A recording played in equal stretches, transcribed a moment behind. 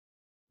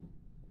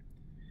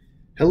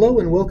Hello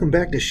and welcome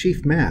back to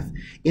Sheaff Math.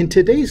 In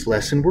today's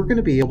lesson, we're going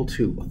to be able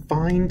to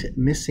find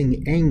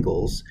missing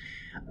angles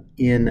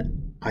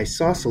in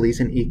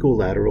isosceles and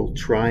equilateral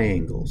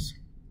triangles.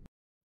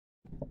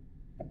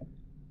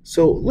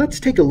 So let's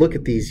take a look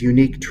at these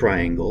unique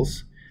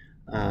triangles.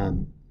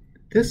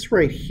 This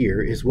right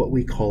here is what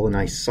we call an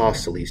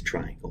isosceles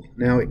triangle.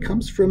 Now it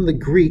comes from the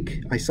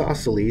Greek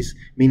isosceles,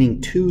 meaning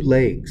two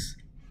legs.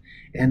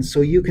 And so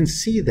you can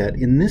see that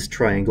in this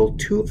triangle,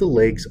 two of the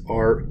legs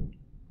are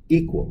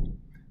equal.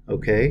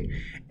 Okay,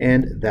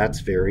 and that's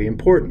very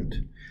important.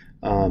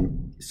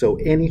 So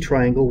any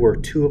triangle where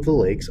two of the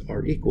legs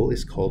are equal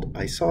is called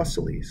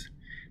isosceles.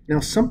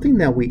 Now something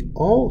that we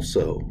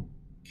also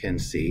can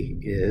see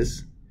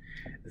is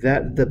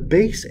that the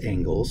base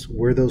angles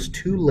where those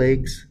two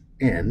legs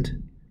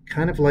end,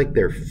 kind of like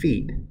their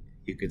feet,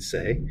 you could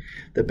say,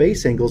 the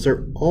base angles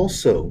are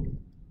also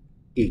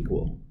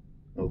equal,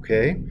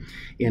 okay,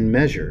 in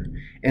measure.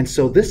 And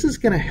so this is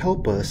going to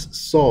help us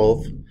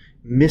solve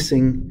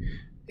missing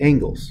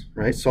angles,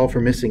 right? Solve for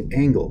missing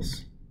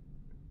angles.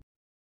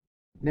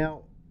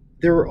 Now,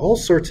 there are all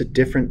sorts of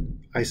different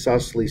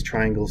isosceles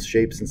triangles,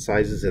 shapes and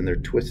sizes, and they're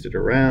twisted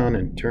around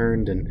and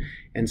turned,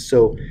 and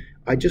so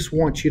I just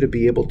want you to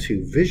be able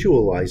to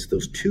visualize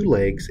those two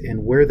legs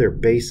and where their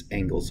base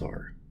angles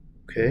are,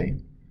 okay?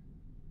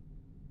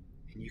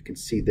 And you can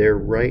see they're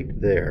right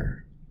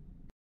there.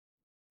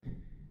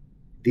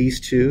 These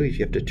two, if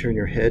you have to turn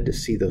your head to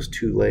see those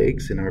two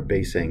legs and our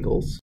base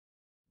angles.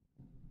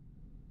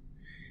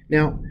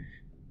 Now,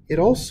 it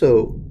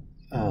also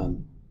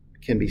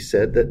can be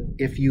said that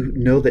if you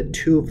know that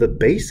two of the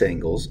base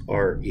angles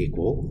are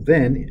equal,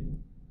 then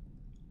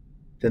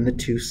the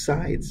two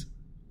sides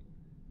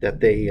that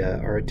they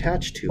are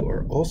attached to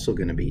are also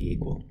going to be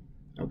equal.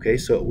 Okay,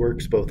 so it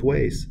works both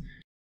ways.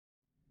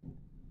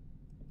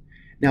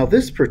 Now,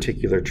 this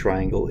particular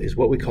triangle is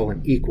what we call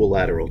an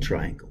equilateral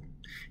triangle.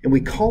 And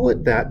we call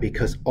it that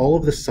because all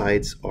of the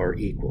sides are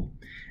equal.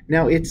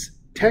 Now, it's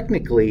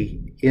technically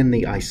in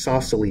the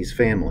isosceles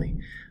family,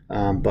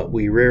 but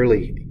we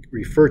rarely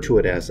refer to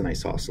it as an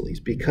isosceles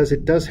because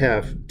it does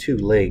have two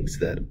legs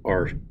that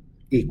are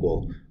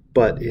equal,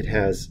 but it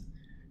has,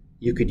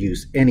 you could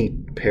use any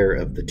pair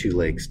of the two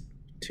legs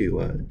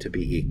to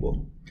be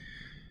equal.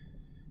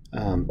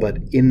 But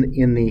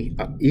in the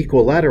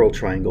equilateral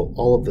triangle,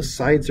 all of the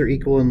sides are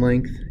equal in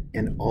length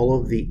and all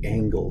of the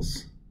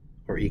angles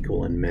are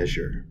equal in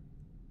measure.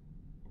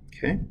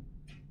 Okay?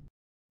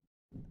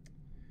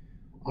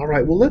 All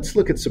right, well, let's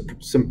look at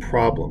some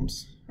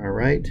problems, all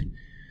right?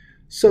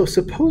 So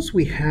suppose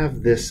we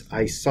have this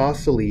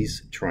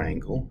isosceles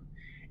triangle,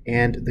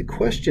 and the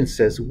question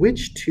says,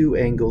 which two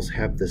angles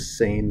have the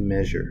same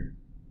measure?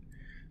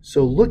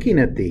 So looking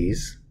at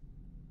these,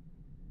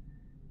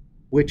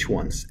 which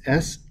ones?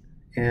 S,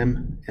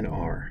 M, and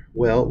R.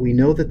 Well, we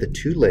know that the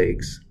two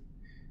legs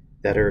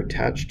that are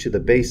attached to the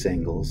base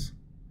angles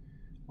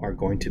are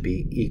going to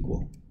be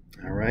equal,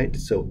 all right?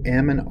 So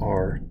M and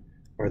R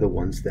are the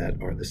ones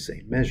that are the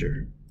same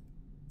measure.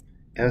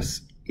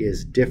 S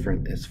is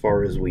different as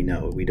far as we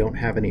know. We don't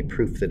have any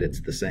proof that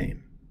it's the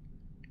same.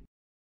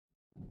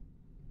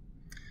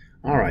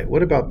 All right,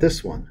 what about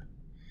this one?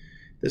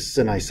 This is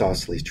an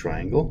isosceles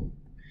triangle.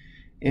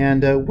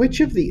 And which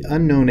of the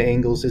unknown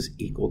angles is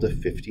equal to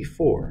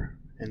 54?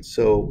 And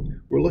so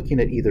we're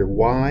looking at either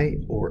Y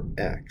or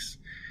X.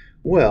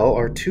 Well,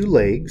 our two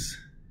legs,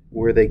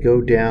 where they go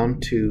down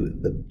to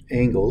the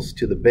angles,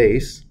 to the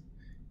base,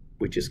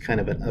 which is kind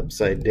of an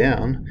upside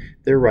down,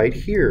 they're right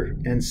here.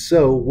 And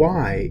so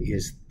Y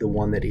is the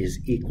one that is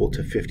equal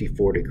to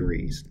 54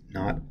 degrees,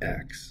 not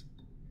X.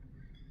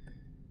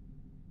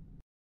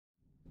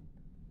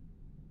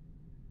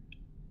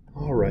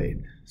 All right,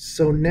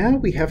 so now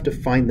we have to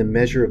find the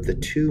measure of the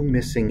two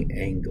missing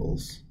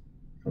angles,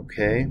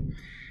 okay?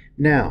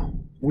 Now,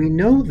 we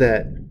know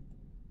that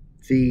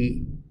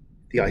the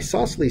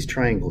isosceles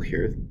triangle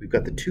here, we've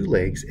got the two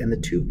legs and the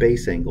two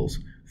base angles,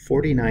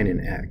 49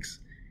 and X.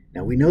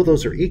 Now we know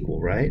those are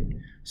equal, right?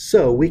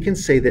 So we can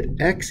say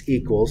that X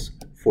equals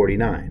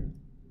 49.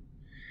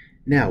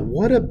 Now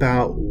what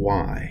about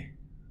Y?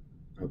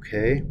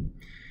 Okay,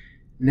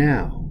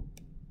 now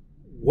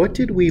what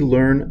did we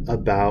learn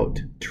about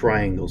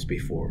triangles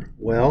before?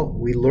 Well,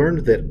 we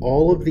learned that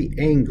all of the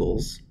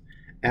angles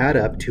add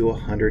up to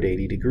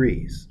 180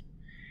 degrees.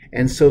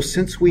 And so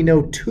since we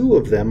know two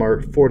of them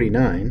are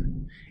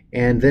 49,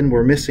 and then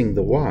we're missing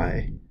the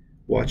Y,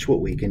 watch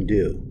what we can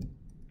do.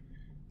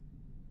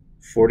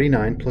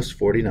 49 plus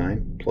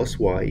 49 plus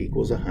Y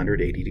equals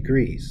 180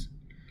 degrees.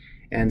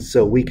 And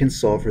so we can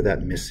solve for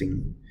that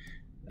missing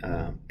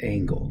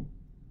angle.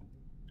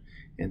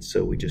 And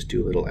so we just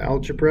do a little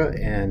algebra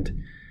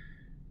and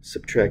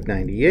subtract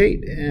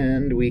 98,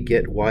 and we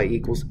get Y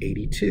equals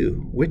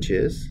 82, which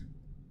is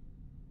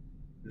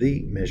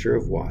the measure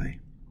of Y.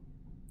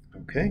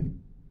 Okay?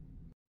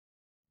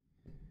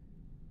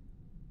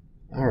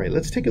 All right,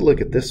 let's take a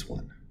look at this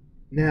one.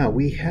 Now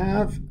we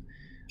have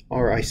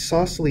our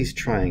isosceles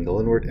triangle,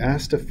 and we're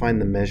asked to find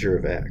the measure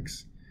of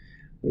X.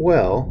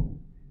 Well,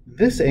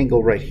 This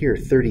angle right here,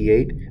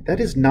 38, that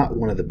is not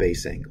one of the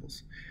base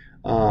angles.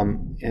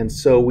 And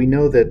so we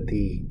know that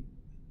the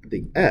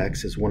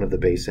x is one of the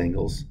base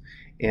angles,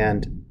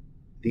 and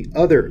the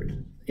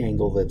other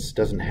angle that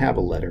doesn't have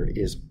a letter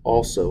is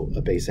also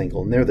a base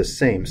angle, and they're the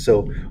same.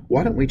 So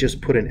why don't we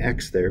just put an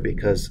x there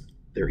because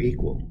they're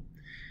equal?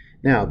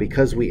 Now,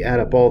 because we add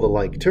up all the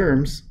like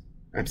terms,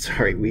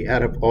 we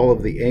add up all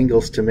of the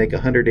angles to make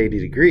 180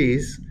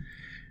 degrees,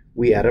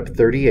 we add up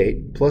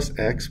 38 plus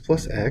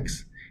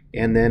x,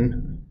 and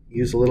then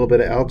use a little bit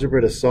of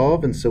algebra to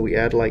solve, and so we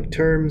add like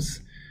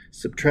terms,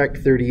 subtract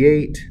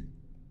 38,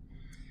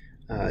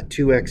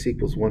 2x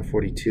equals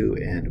 142,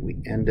 and we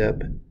end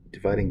up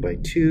dividing by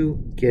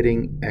 2,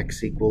 getting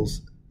x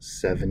equals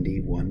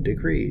 71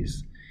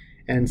 degrees.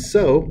 And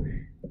so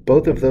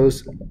both of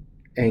those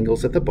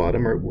angles at the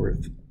bottom are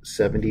worth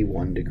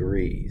 71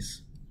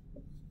 degrees.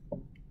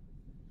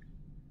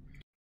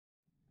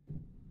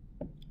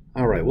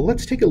 All right, well,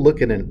 let's take a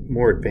look at a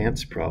more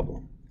advanced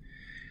problem.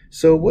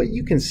 So what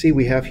you can see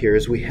we have here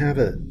is we have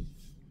an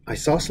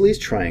isosceles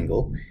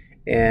triangle,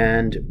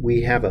 and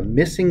we have a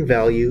missing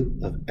value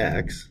of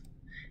x,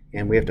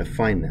 and we have to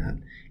find that.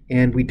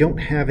 And we don't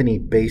have any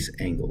base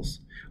angles.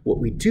 What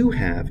we do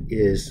have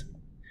is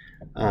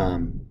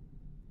the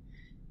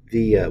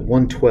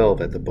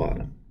 112 at the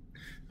bottom,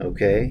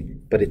 okay?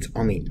 But it's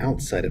on the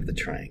outside of the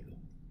triangle.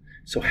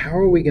 So how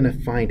are we going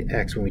to find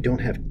x when we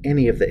don't have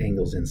any of the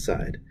angles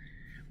inside?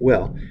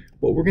 Well,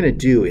 what we're going to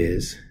do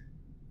is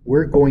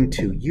we're going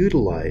to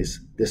utilize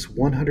this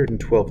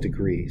 112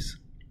 degrees,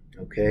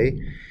 okay?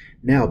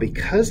 Now,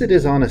 because it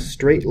is on a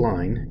straight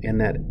line and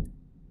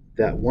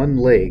that one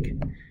leg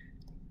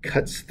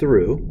cuts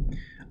through,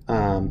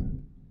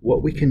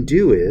 what we can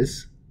do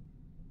is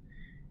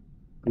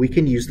we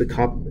can use the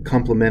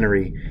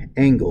complementary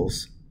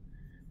angles,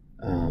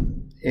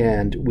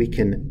 and we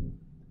can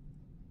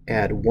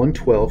add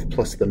 112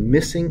 plus the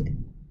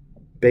missing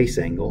base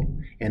angle,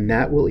 and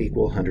that will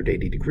equal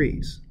 180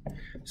 degrees.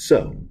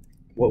 So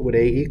what would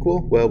A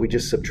equal? Well, we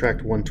just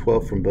subtract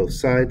 112 from both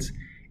sides,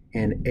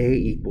 and A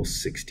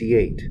equals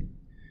 68.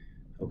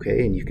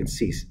 Okay, and you can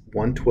see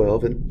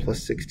 112 and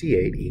plus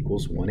 68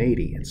 equals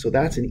 180. And so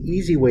that's an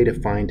easy way to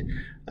find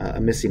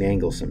a missing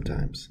angle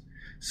sometimes.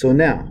 So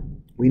now,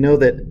 we know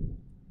that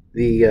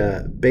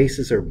the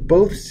bases are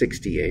both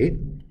 68,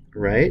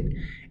 right?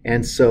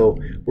 And so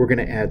we're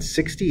going to add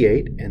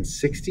 68 and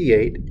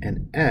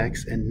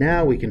x, and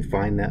now we can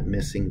find that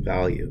missing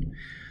value.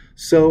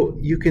 So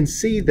you can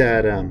see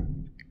that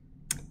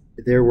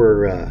there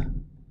were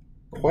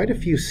quite a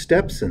few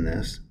steps in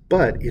this,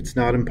 but it's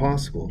not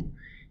impossible.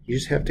 You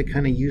just have to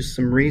kind of use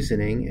some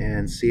reasoning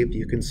and see if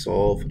you can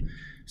solve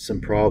some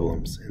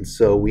problems. And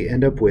so we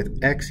end up with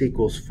x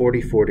equals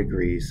 44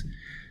 degrees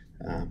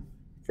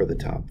for the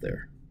top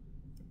there.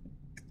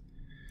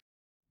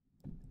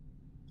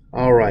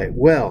 All right,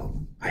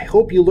 well, I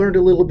hope you learned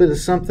a little bit of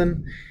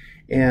something,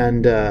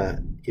 and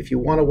if you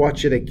want to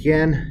watch it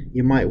again,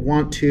 you might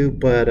want to,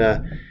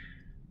 but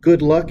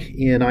good luck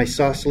in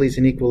isosceles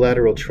and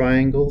equilateral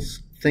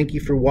triangles. Thank you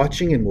for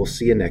watching, and we'll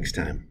see you next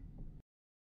time.